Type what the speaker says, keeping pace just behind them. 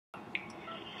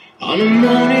On a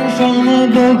morning from a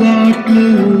Bogart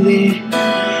movie,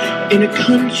 in a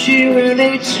country where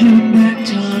they turn back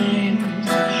time,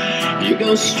 you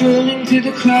go strolling through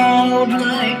the crowd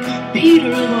like Peter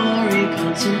Lorre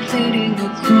contemplating a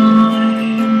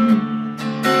crime.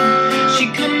 She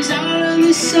comes out of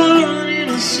the sun in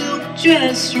a silk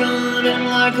dress, running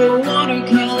like a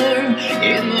watercolor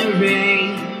in the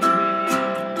rain.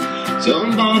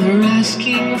 Don't bother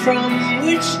asking from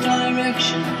which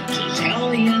direction, she'll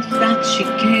tell you that she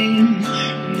came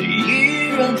in the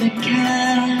year of the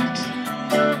cat.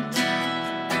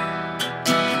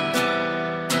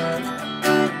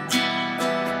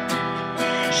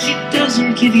 She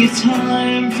doesn't give you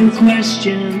time for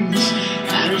questions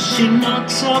as she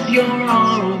knocks up your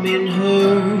arm in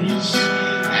hers,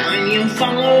 and you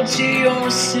follow to your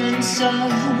sense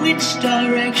of which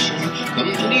direction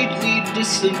completely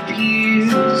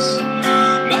disappears.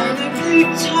 By the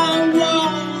great tall wall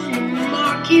on the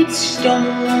market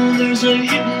stall, there's a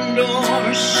hidden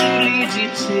door she leads you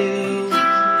to.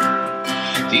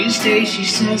 These days she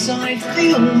says, I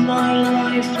feel my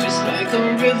life just like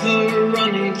a river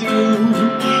running through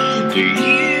the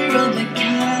year of the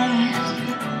cat.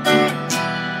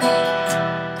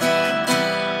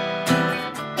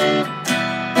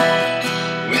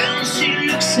 Well, she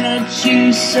looks at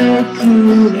you so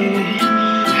coolly,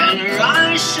 and her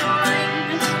eyes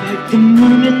shine like the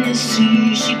moon in the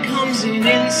sea. She comes in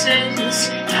incense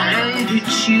and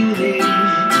patchouli.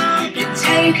 You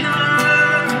take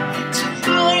her to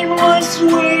find what's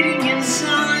waiting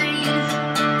inside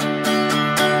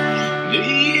the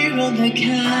year of the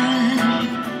cat.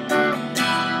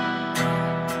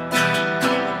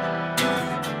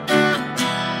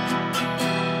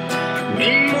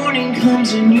 When morning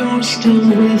comes and you're still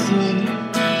with her,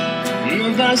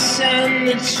 the bus and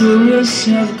the tourists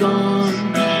have gone.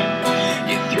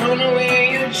 You've thrown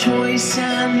away your choice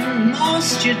and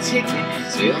lost your ticket,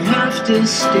 so you'll have to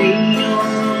stay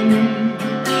on.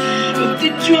 But the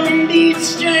drumbeat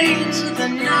strains of the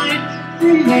night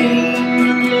remain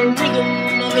in the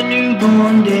rhythm of a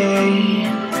newborn day.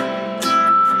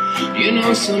 You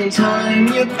know sometime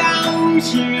you're bound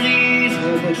to leave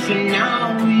her, but for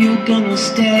now you're gonna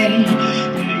stay.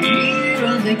 The year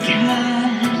of the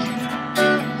cat,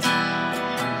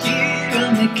 year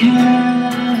of the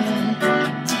cat.